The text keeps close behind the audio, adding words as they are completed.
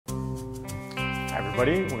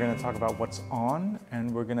Everybody, we're going to talk about what's on,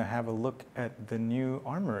 and we're going to have a look at the new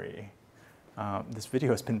Armoury. This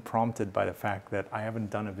video has been prompted by the fact that I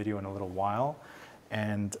haven't done a video in a little while,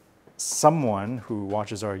 and someone who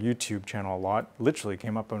watches our YouTube channel a lot literally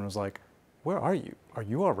came up and was like, "Where are you? Are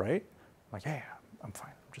you all right?" I'm like, "Yeah, I'm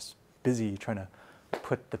fine. I'm just busy trying to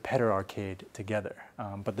put the Pedder Arcade together."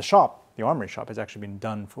 But the shop, the Armoury shop, has actually been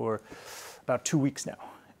done for about 2 weeks now,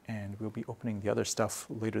 and we'll be opening the other stuff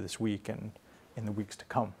later this week and in the weeks to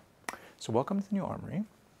come. So welcome to the new Armoury.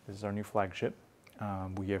 This is our new flagship.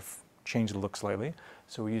 We have changed the look slightly.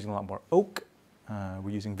 So we're using a lot more oak.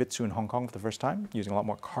 We're using Vitsu in Hong Kong for the first time, using a lot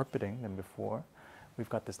more carpeting than before. We've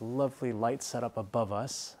got this lovely light setup above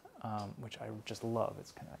us, which I just love.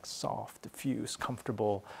 It's kind of like soft, diffuse,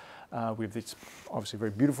 comfortable. We have these obviously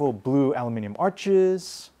very beautiful blue aluminum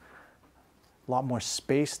arches, a lot more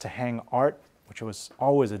space to hang art, which was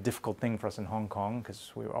always a difficult thing for us in Hong Kong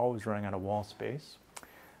because we were always running out of wall space.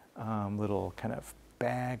 Little kind of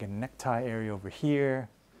bag and necktie area over here.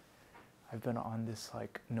 I've been on this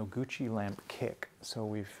like Noguchi lamp kick, so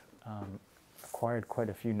we've acquired quite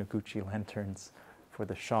a few Noguchi lanterns for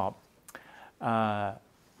the shop.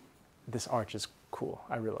 This arch is cool.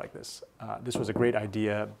 I really like this. This was a great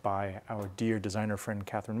idea by our dear designer friend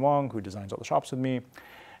Catherine Wong, who designs all the shops with me.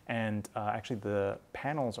 And actually the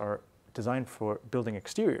panels are designed for building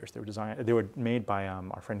exteriors. They were made by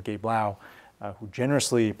our friend Gabe Lau, who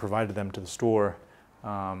generously provided them to the store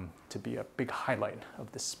to be a big highlight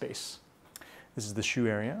of this space. This is the shoe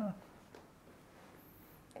area.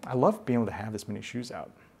 I love being able to have this many shoes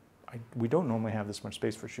out. We don't normally have this much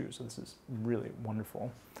space for shoes, so this is really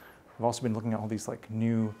wonderful. I've also been looking at all these like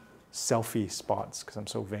new selfie spots because I'm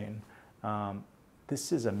so vain.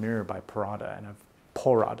 This is a mirror by Parada,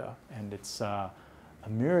 and it's a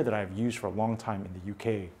mirror that I've used for a long time in the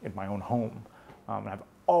UK in my own home. And I've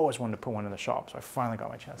always wanted to put one in the shop, so I finally got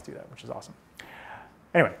my chance to do that, which is awesome.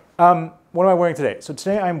 Anyway, what am I wearing today? So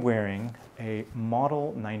today I'm wearing a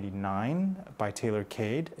Model 99 by Pedder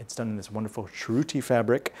Arcade. It's done in this wonderful Shruti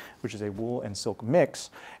fabric, which is a wool and silk mix.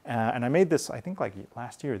 And I made this, I think like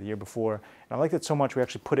last year or the year before. And I liked it so much we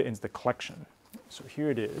actually put it into the collection. So here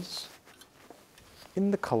it is.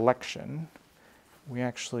 In the collection, we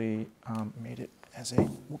actually made it as a,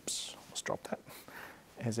 whoops, let's drop that,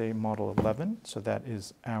 as a Model 11. So that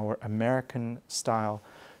is our American style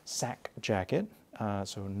sack jacket.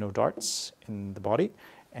 So no darts in the body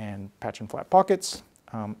and patch and flat pockets.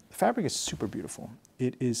 The fabric is super beautiful.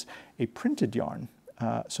 It is a printed yarn.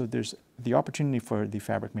 So there's the opportunity for the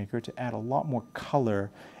fabric maker to add a lot more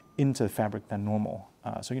color into the fabric than normal.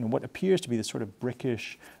 So you know what appears to be this sort of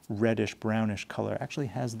brickish, reddish, brownish color actually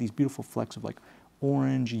has these beautiful flecks of like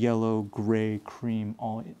orange, yellow, gray, cream,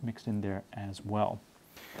 all mixed in there as well.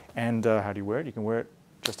 And how do you wear it? You can wear it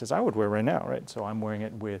just as I would wear right now, right? So I'm wearing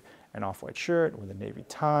it with an off-white shirt, with a navy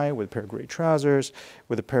tie, with a pair of gray trousers,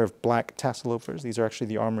 with a pair of black tassel loafers. These are actually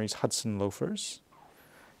the Armoury's Hudson loafers.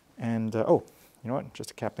 And oh, you know what? Just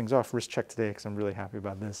to cap things off, wrist check today because I'm really happy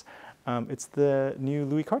about this. It's the new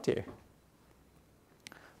Louis Cartier.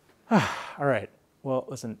 All right. Well,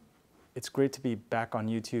 listen, it's great to be back on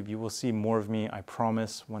YouTube. You will see more of me, I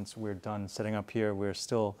promise, once we're done setting up here. We're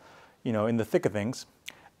still, you know, in the thick of things.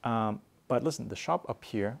 But listen, the shop up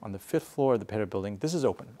here on the 5th floor of the Pedder Building, this is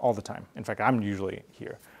open all the time. In fact, I'm usually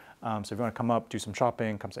here. So if you want to come up, do some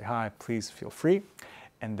shopping, come say hi, please feel free.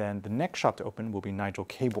 And then the next shop to open will be Nigel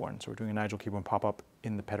Caborn. So we're doing a Nigel Caborn pop-up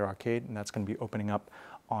in the Pedder Arcade, and that's going to be opening up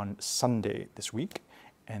on Sunday this week.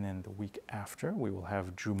 And then the week after, we will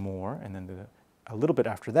have Drew Moore, and then a little bit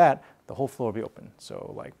after that, the whole floor will be open.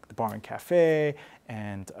 So like the bar and cafe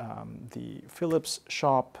and the Phillips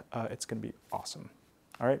shop, it's going to be awesome.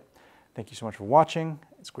 All right. Thank you so much for watching.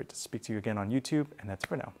 It's great to speak to you again on YouTube, and that's it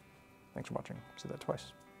for now. Thanks for watching. I've said that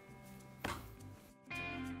twice.